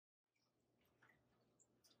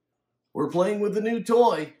We're playing with the new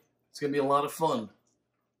toy. It's going to be a lot of fun.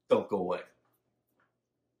 Don't go away.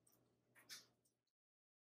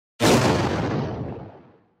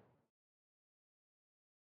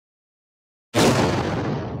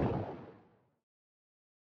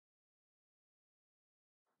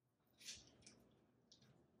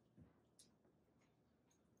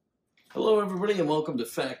 Hello everybody and welcome to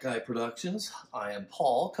Fat Guy Productions. I am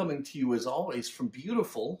Paul, coming to you as always from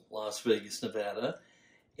beautiful Las Vegas, Nevada.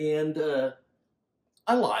 And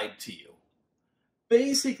I lied to you.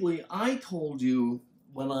 Basically, I told you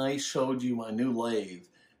when I showed you my new lathe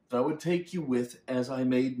that I would take you with as I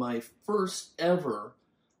made my first ever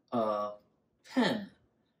pen.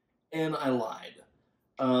 And I lied.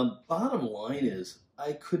 Bottom line is,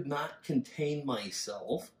 I could not contain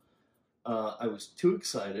myself. I was too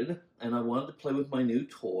excited, and I wanted to play with my new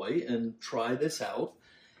toy and try this out.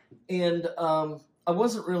 And I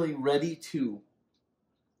wasn't really ready to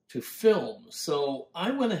film, so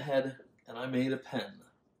I went ahead and I made a pen.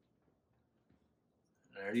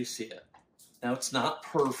 There you see it. Now, it's not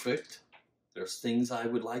perfect. There's things I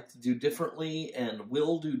would like to do differently and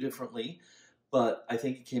will do differently, but I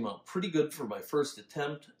think it came out pretty good for my first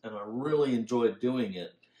attempt, and I really enjoyed doing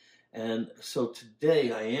it. And so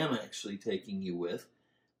today I am actually taking you with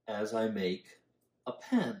as I make a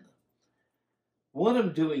pen. What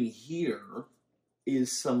I'm doing here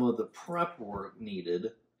is some of the prep work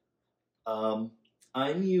needed.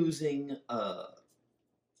 I'm using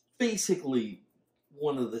basically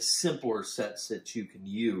one of the simpler sets that you can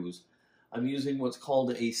use. I'm using what's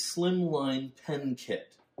called a slimline pen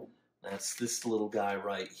kit. That's this little guy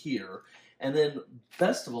right here. And then,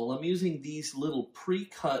 best of all, I'm using these little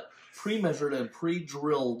pre-cut, pre-measured, and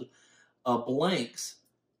pre-drilled blanks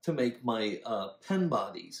to make my pen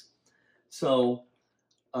bodies. So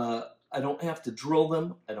I don't have to drill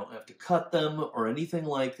them, I don't have to cut them, or anything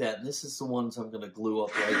like that. And this is the ones I'm going to glue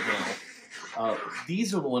up right now.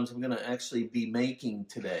 These are the ones I'm going to actually be making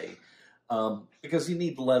today, because you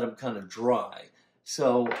need to let them kind of dry.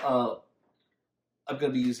 So I'm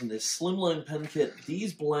going to be using this slimline pen kit,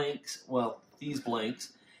 these blanks,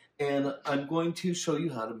 and I'm going to show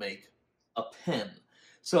you how to make a pen.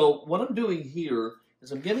 So what I'm doing here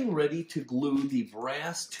is I'm getting ready to glue the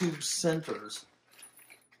brass tube centers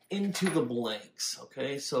into the blanks,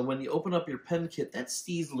 okay? So when you open up your pen kit, that's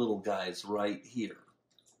these little guys right here,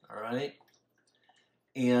 all right?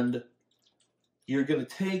 And you're going to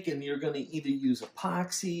take and you're going to either use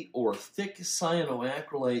epoxy or thick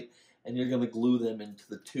cyanoacrylate, and you're going to glue them into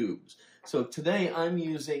the tubes. So today I'm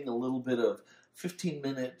using a little bit of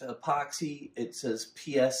 15-minute epoxy. It says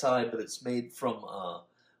PSI, but it's made from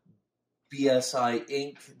BSI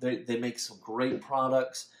ink. They make some great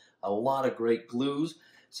products, a lot of great glues.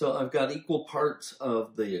 So I've got equal parts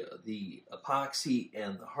of the epoxy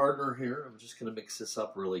and the hardener here. I'm just going to mix this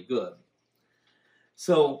up really good.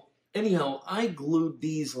 So anyhow, I glued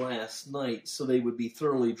these last night so they would be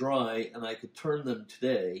thoroughly dry and I could turn them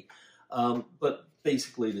today. But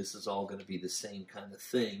basically this is all going to be the same kind of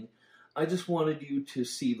thing. I just wanted you to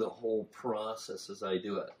see the whole process as I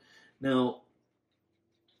do it. Now,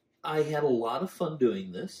 I had a lot of fun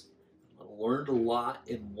doing this. I learned a lot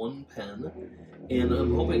in one pen, and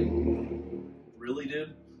I'm hoping, really,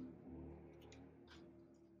 dude?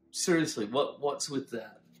 Seriously, what's with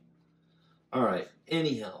that? All right,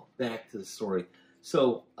 anyhow, back to the story.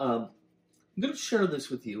 So, I'm going to share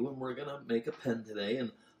this with you, and we're going to make a pen today,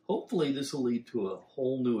 and hopefully this will lead to a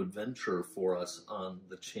whole new adventure for us on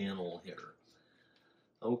the channel here.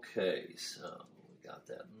 Okay, so we got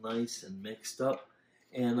that nice and mixed up.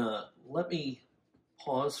 And let me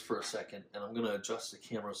pause for a second, and I'm going to adjust the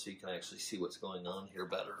camera so you can actually see what's going on here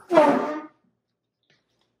better.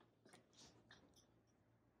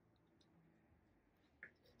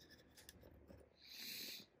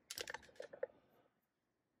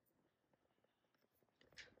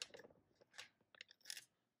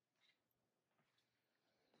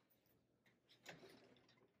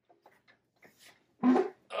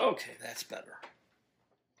 Okay, that's better.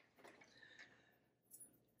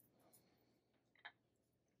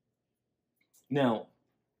 Now,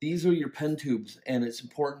 these are your pen tubes, and it's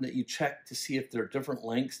important that you check to see if they're different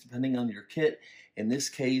lengths depending on your kit. In this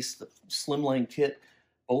case, the slimline kit,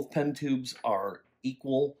 both pen tubes are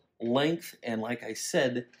equal length, and like I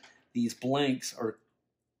said, these blanks are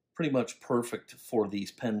pretty much perfect for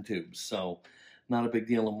these pen tubes, so not a big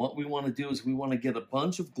deal. And what we want to do is we want to get a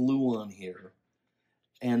bunch of glue on here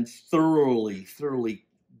and thoroughly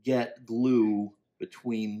get glue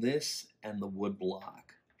between this and the wood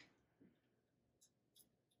block.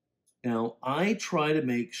 Now, I try to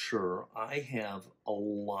make sure I have a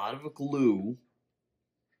lot of glue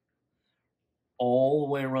all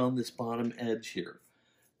the way around this bottom edge here,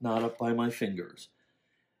 not up by my fingers.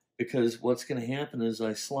 Because what's going to happen is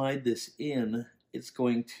I slide this in, it's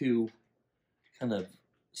going to kind of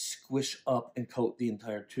squish up and coat the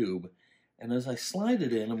entire tube. And as I slide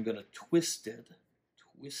it in, I'm going to twist it,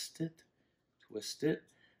 twist it, twist it,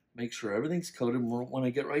 make sure everything's coated. When I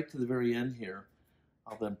get right to the very end here,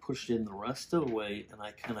 I'll then push it in the rest of the way, and I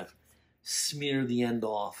kind of smear the end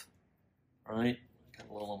off. All right, got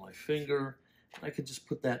a little on my finger. I can just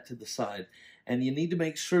put that to the side. And you need to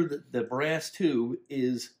make sure that the brass tube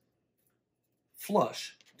is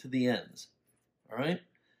flush to the ends. All right,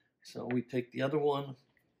 so we take the other one.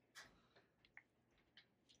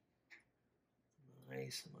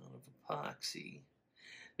 Nice amount of epoxy.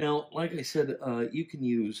 Now, like I said, you can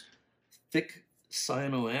use thick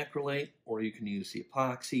cyanoacrylate or you can use the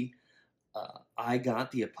epoxy. I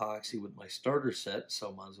got the epoxy with my starter set, so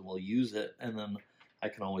I might as well use it, and then I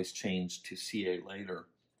can always change to CA later.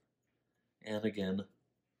 And again,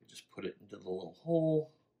 you just put it into the little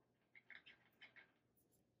hole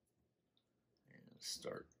and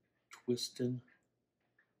start twisting,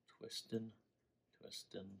 twisting,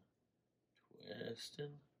 twisting, twisting,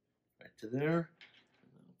 right to there.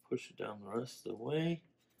 And then push it down the rest of the way.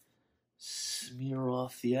 Smear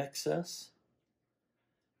off the excess.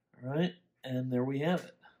 All right, and there we have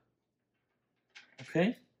it.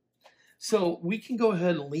 Okay, so we can go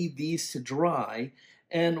ahead and leave these to dry.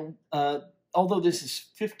 And although this is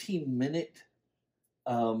 15-minute,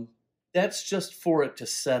 that's just for it to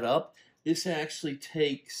set up. This actually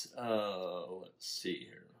takes, let's see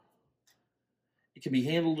here. It can be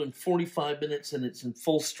handled in 45 minutes, and it's in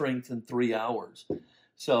full strength in 3 hours.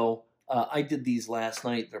 So I did these last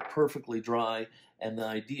night. They're perfectly dry. And the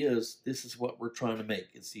idea is this is what we're trying to make.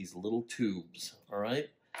 It's these little tubes, all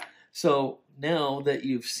right? So now that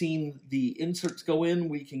you've seen the inserts go in,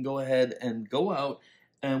 we can go ahead and go out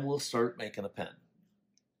and we'll start making a pen.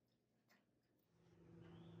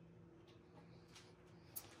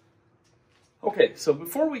 Okay, so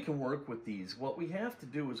before we can work with these, what we have to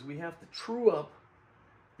do is we have to true up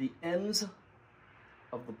the ends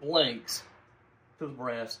of the blanks to the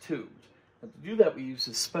brass tubes. And to do that, we use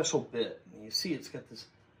this special bit. And you see it's got this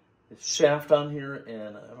shaft on here,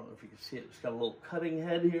 and I don't know if you can see it. It's got a little cutting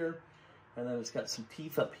head here, and then it's got some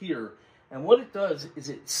teeth up here. And what it does is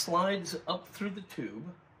it slides up through the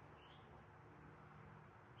tube.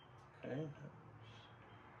 Okay.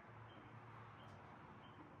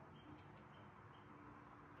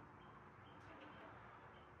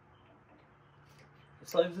 It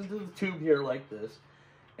slides into the tube here like this.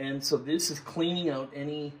 And so this is cleaning out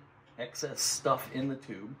any excess stuff in the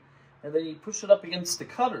tube, and then you push it up against the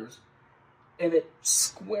cutters and it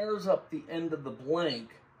squares up the end of the blank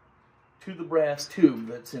to the brass tube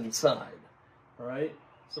that's inside. All right,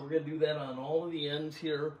 so we're going to do that on all of the ends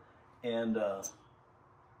here, and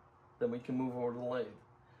then we can move over to the lathe.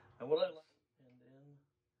 And what I like, and then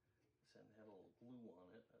this end had a little glue on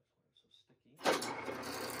it, that's why it's so sticky.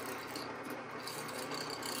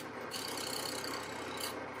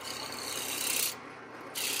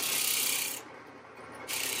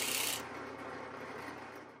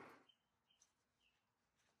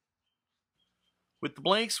 With the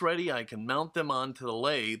blanks ready, I can mount them onto the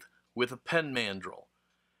lathe with a pen mandrel.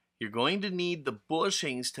 You're going to need the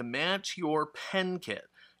bushings to match your pen kit.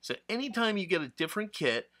 So anytime you get a different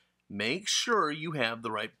kit, make sure you have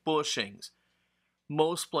the right bushings.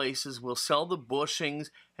 Most places will sell the bushings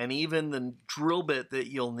and even the drill bit that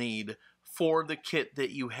you'll need for the kit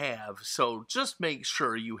that you have. So just make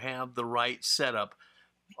sure you have the right setup.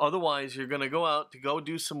 Otherwise, you're going to go out to go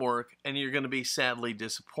do some work and you're going to be sadly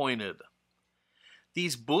disappointed.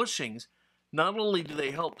 These bushings, not only do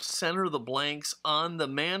they help center the blanks on the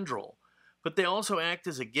mandrel, but they also act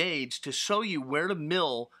as a gauge to show you where to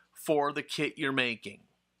mill for the kit you're making.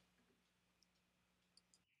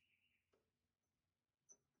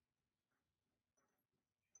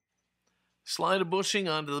 Slide a bushing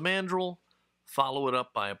onto the mandrel, follow it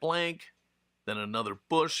up by a blank, then another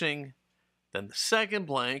bushing, then the second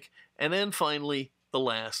blank, and then finally the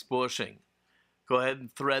last bushing. Go ahead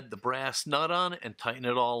and thread the brass nut on and tighten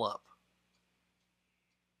it all up.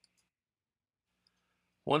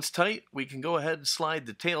 Once tight, we can go ahead and slide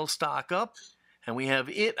the tailstock up, and we have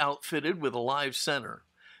it outfitted with a live center.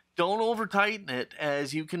 Don't over tighten it,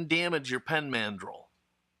 as you can damage your pen mandrel.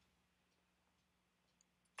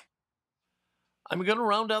 I'm going to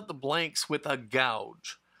round out the blanks with a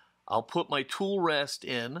gouge. I'll put my tool rest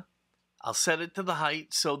in. I'll set it to the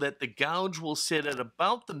height so that the gouge will sit at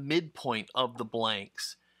about the midpoint of the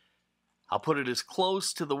blanks. I'll put it as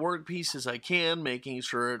close to the workpiece as I can, making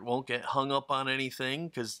sure it won't get hung up on anything,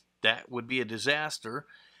 because that would be a disaster.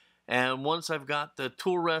 And once I've got the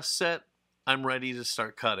tool rest set, I'm ready to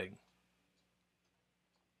start cutting.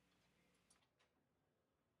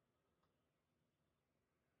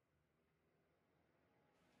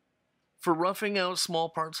 For roughing out small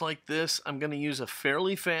parts like this, I'm going to use a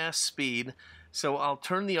fairly fast speed, so I'll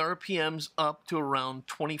turn the RPMs up to around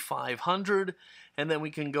 2500, and then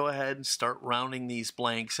we can go ahead and start rounding these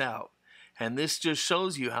blanks out. And this just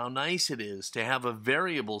shows you how nice it is to have a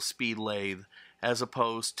variable speed lathe as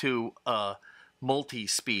opposed to a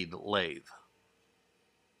multi-speed lathe.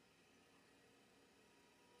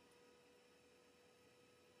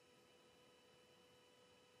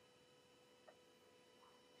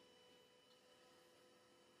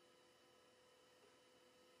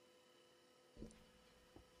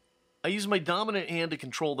 I use my dominant hand to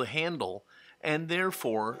control the handle and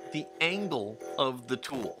therefore the angle of the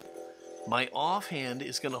tool. My offhand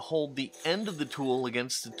is going to hold the end of the tool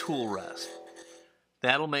against the tool rest.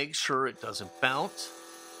 That'll make sure it doesn't bounce.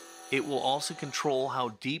 It will also control how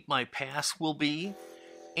deep my pass will be,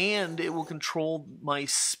 and it will control my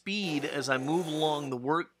speed as I move along the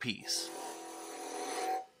workpiece.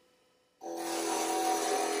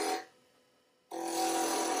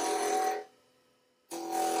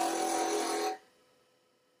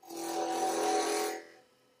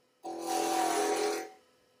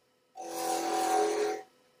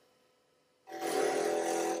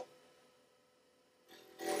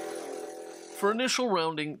 For initial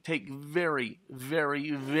rounding, take very,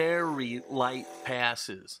 very, very light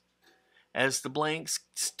passes. As the blanks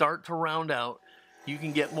start to round out, you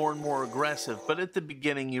can get more and more aggressive, but at the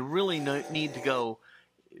beginning you really need to go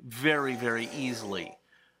very, very easily.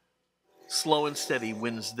 Slow and steady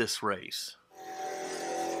wins this race.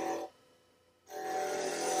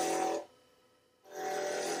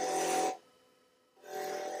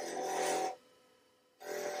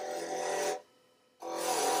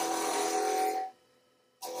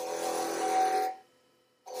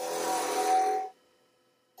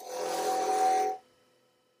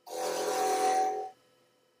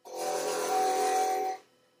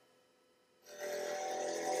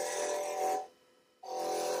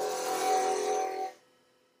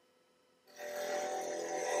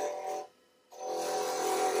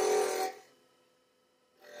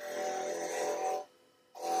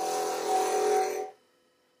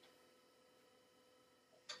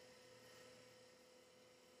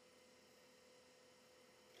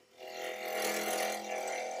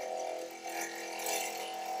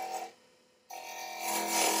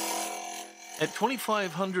 At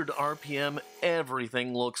 2500 RPM,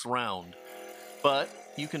 everything looks round, but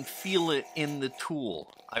you can feel it in the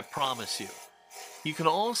tool, I promise you. You can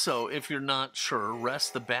also, if you're not sure,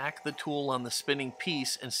 rest the back of the tool on the spinning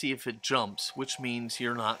piece and see if it jumps, which means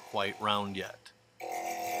you're not quite round yet.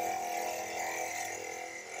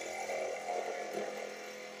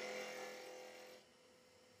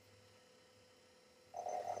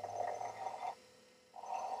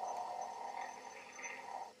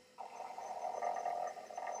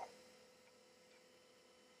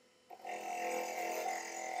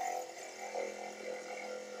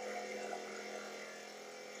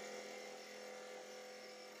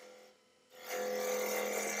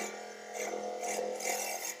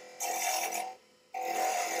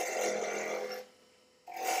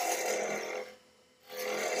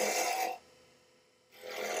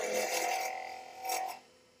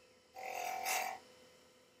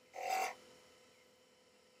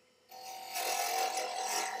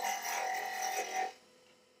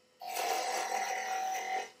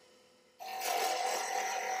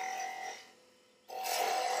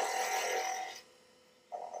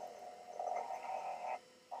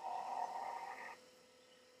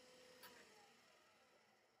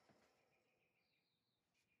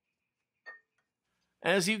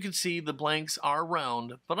 As you can see, the blanks are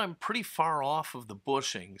round, but I'm pretty far off of the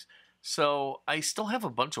bushings, so I still have a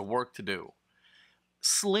bunch of work to do.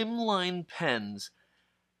 Slimline pens,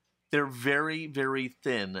 they're very, very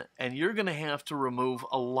thin, and you're going to have to remove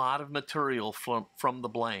a lot of material from the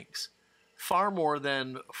blanks. Far more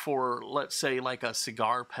than for, let's say, like a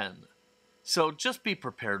cigar pen. So just be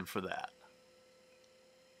prepared for that.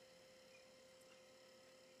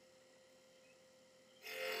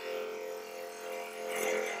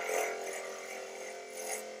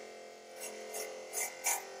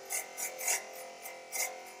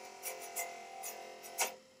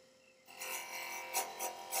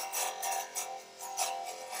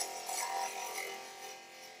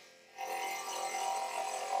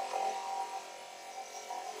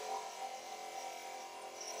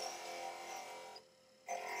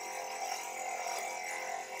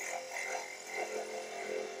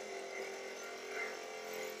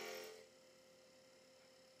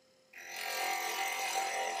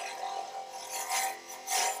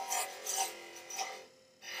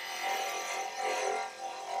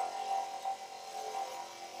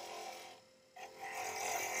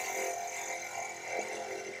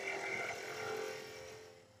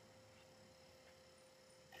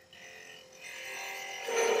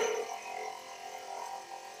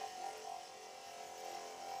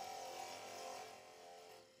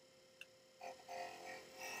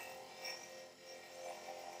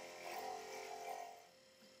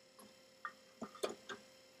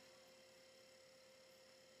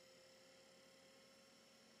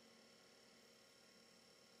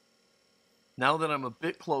 Now that I'm a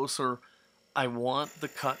bit closer, I want the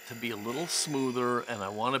cut to be a little smoother and I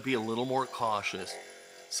want to be a little more cautious.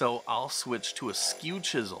 So I'll switch to a skew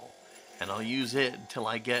chisel and I'll use it until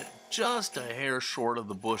I get just a hair short of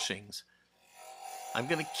the bushings. I'm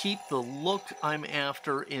going to keep the look I'm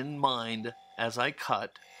after in mind as I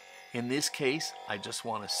cut. In this case, I just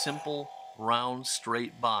want a simple, round,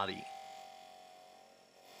 straight body.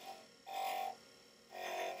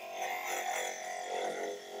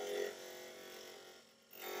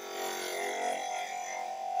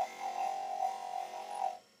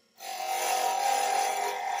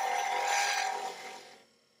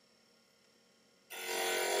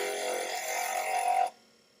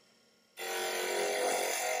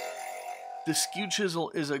 The skew chisel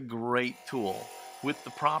is a great tool. With the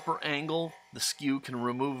proper angle, the skew can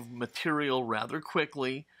remove material rather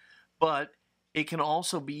quickly, but it can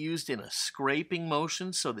also be used in a scraping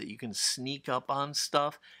motion so that you can sneak up on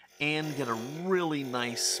stuff and get a really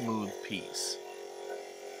nice smooth piece.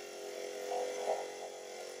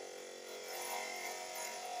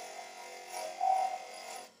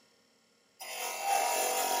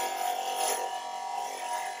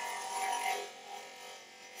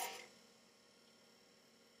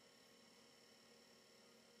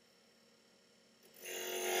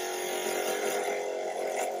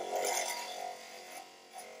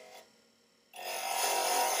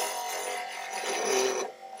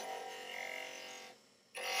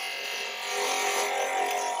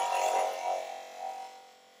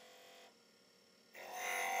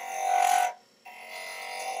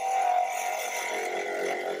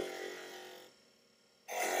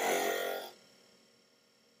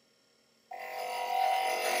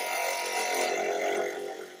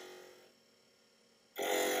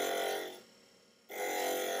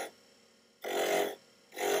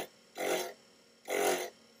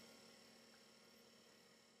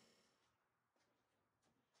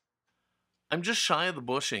 I'm just shy of the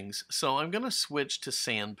bushings, so I'm going to switch to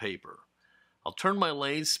sandpaper. I'll turn my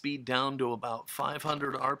lathe speed down to about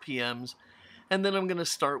 500 RPMs, and then I'm going to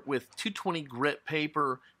start with 220 grit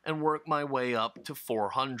paper and work my way up to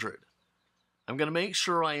 400. I'm going to make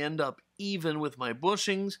sure I end up even with my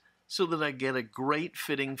bushings so that I get a great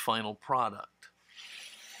fitting final product.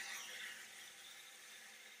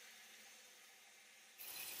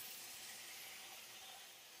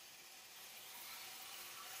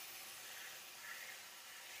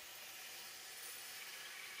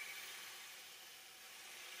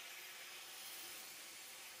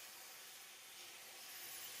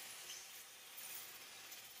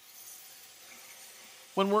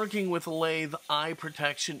 When working with a lathe, eye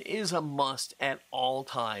protection is a must at all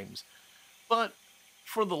times. But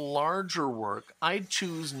for the larger work, I'd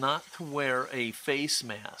choose not to wear a face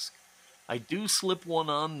mask. I do slip one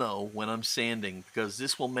on though when I'm sanding because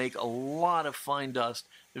this will make a lot of fine dust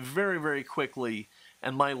very, very quickly,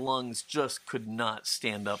 and my lungs just could not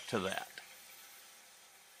stand up to that.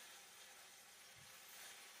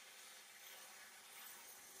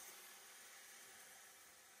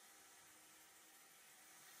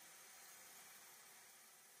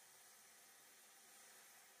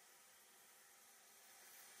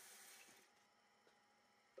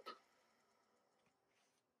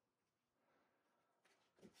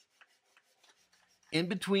 In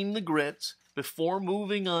between the grits, before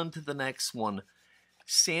moving on to the next one,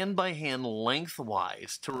 sand by hand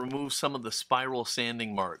lengthwise to remove some of the spiral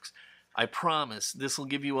sanding marks. I promise this will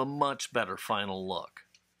give you a much better final look.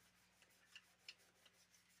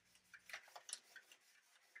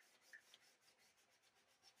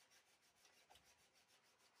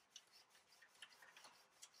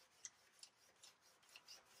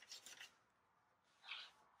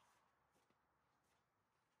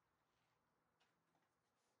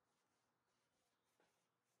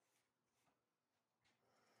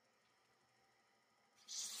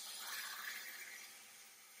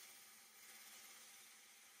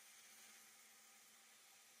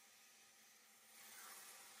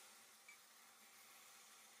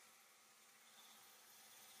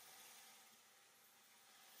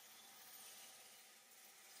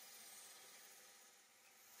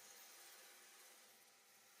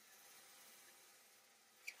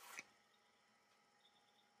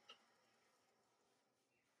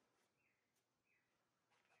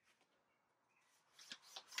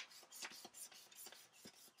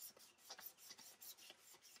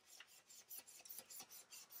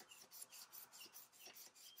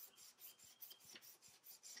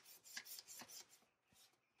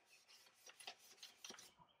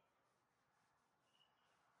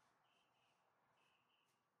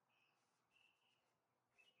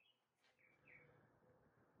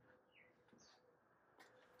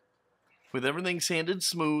 With everything sanded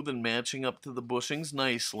smooth and matching up to the bushings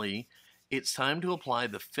nicely, it's time to apply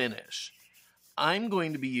the finish. I'm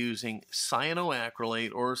going to be using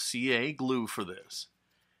cyanoacrylate or CA glue for this.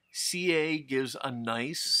 CA gives a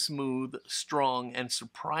nice, smooth, strong, and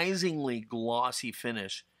surprisingly glossy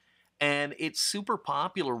finish, and it's super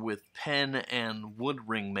popular with pen and wood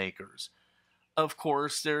ring makers. Of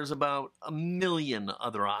course, there's about a million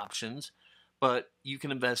other options, but you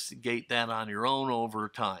can investigate that on your own over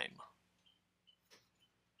time.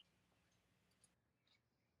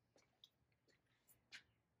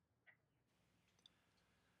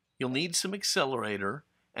 You'll need some accelerator,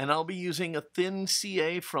 and I'll be using a thin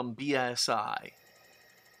CA from BSI.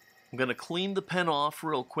 I'm going to clean the pen off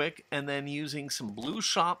real quick, and then using some blue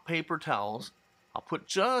shop paper towels, I'll put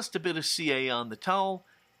just a bit of CA on the towel,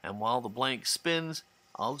 and while the blank spins,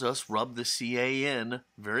 I'll just rub the CA in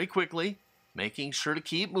very quickly, making sure to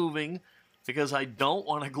keep moving, because I don't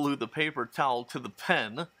want to glue the paper towel to the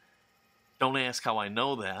pen. Don't ask how I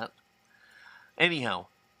know that. Anyhow,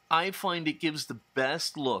 I find it gives the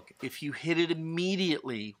best look if you hit it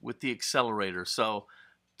immediately with the accelerator, so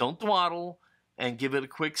don't dawdle and give it a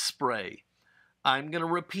quick spray. I'm going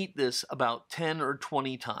to repeat this about 10 or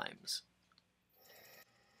 20 times.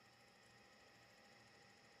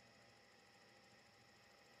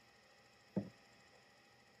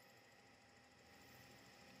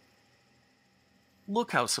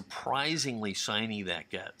 Look how surprisingly shiny that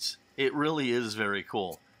gets. It really is very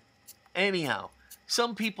cool. Anyhow,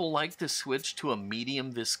 some people like to switch to a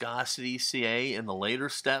medium viscosity CA in the later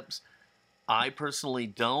steps. I personally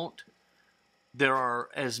don't. There are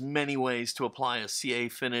as many ways to apply a CA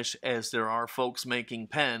finish as there are folks making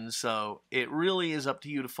pens, so it really is up to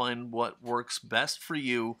you to find what works best for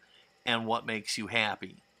you and what makes you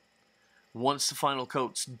happy. Once the final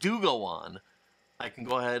coats do go on, I can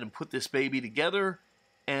go ahead and put this baby together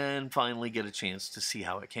and finally get a chance to see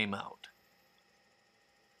how it came out.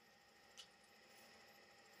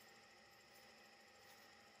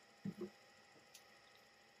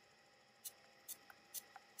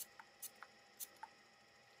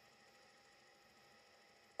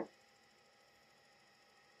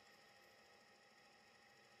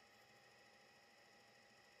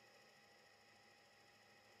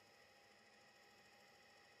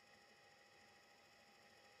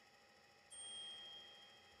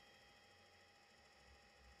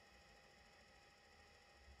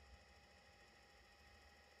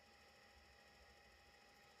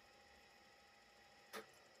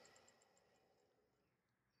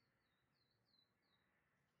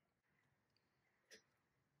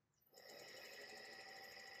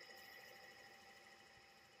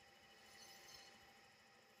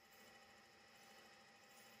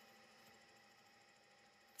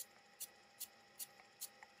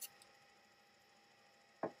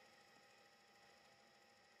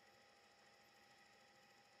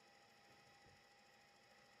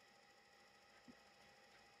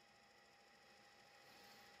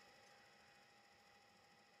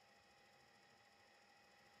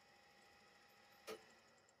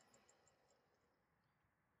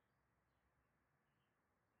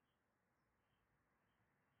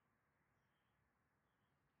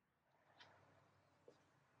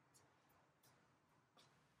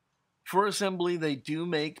 For assembly, they do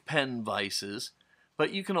make pen vices,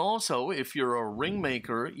 but you can also, if you're a ring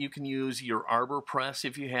maker, you can use your arbor press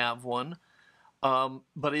if you have one.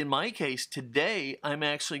 But in my case, today, I'm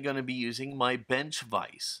actually going to be using my bench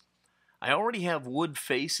vise. I already have wood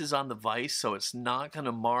faces on the vise, so it's not going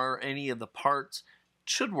to mar any of the parts. It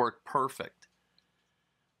should work perfect.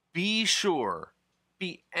 Be sure,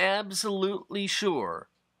 be absolutely sure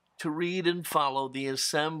to read and follow the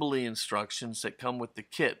assembly instructions that come with the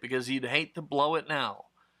kit, because you'd hate to blow it now.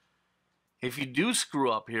 If you do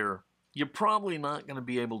screw up here, you're probably not going to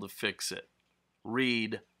be able to fix it.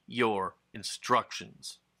 Read your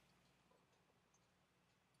instructions.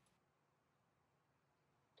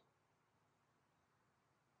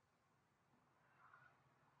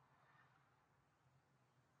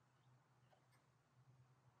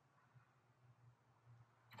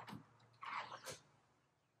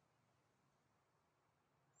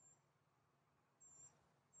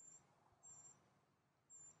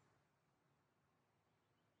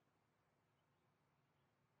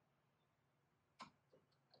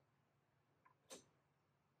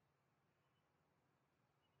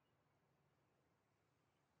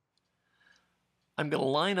 I'm going to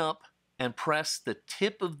line up and press the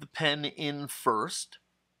tip of the pen in first.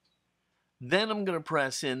 Then I'm going to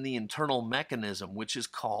press in the internal mechanism, which is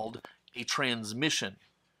called a transmission.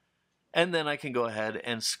 And then I can go ahead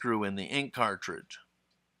and screw in the ink cartridge.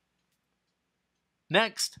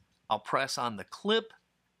 Next, I'll press on the clip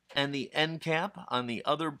and the end cap on the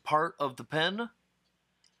other part of the pen.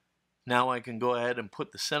 Now I can go ahead and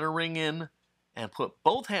put the center ring in and put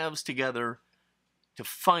both halves together to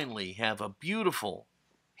finally have a beautiful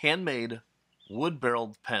handmade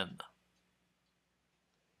wood-barreled pen.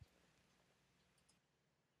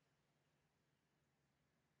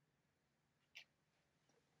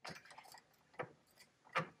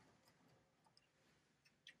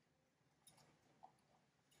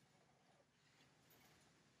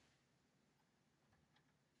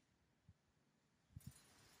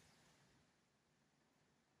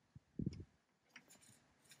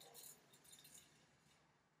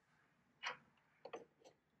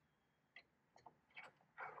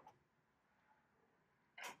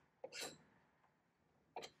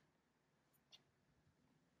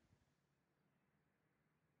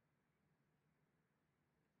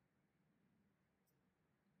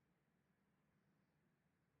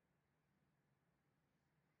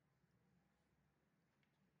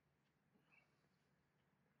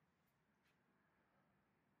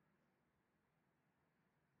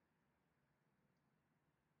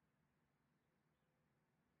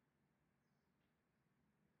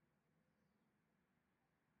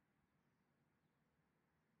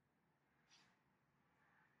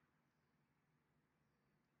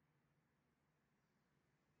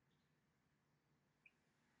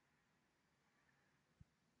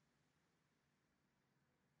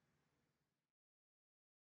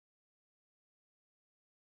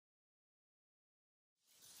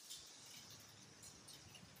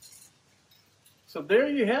 So there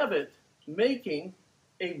you have it, making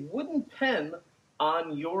a wooden pen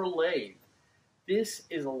on your lathe. This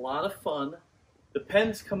is a lot of fun. The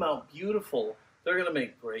pens come out beautiful. They're going to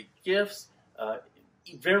make great gifts,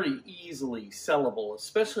 very easily sellable,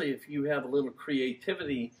 especially if you have a little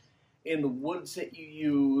creativity in the woods that you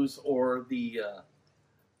use or the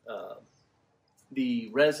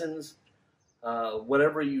resins,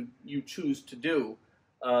 whatever you choose to do.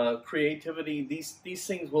 Creativity, these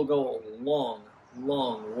things will go a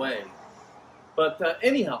long way. But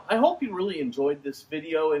anyhow, I hope you really enjoyed this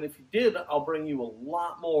video, and if you did, I'll bring you a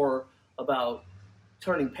lot more about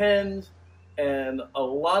turning pens and a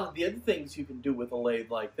lot of the other things you can do with a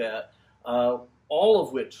lathe like that, all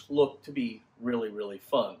of which look to be really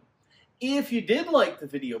fun. If you did like the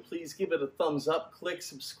video, please give it a thumbs up, click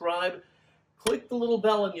subscribe, click the little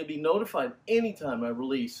bell, and you'll be notified anytime I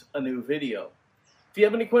release a new video. If you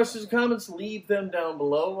have any questions or comments, leave them down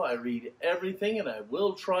below. I read everything, and I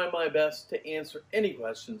will try my best to answer any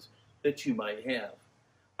questions that you might have.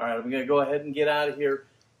 All right, I'm going to go ahead and get out of here.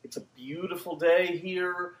 It's a beautiful day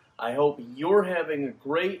here. I hope you're having a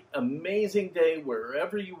great, amazing day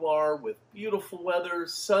wherever you are, with beautiful weather,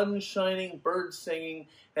 sun shining, birds singing,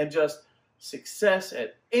 and just success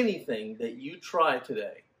at anything that you try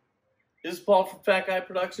today. This is Paul from Fat Guy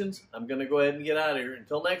Productions. I'm going to go ahead and get out of here.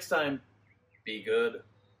 Until next time, be good.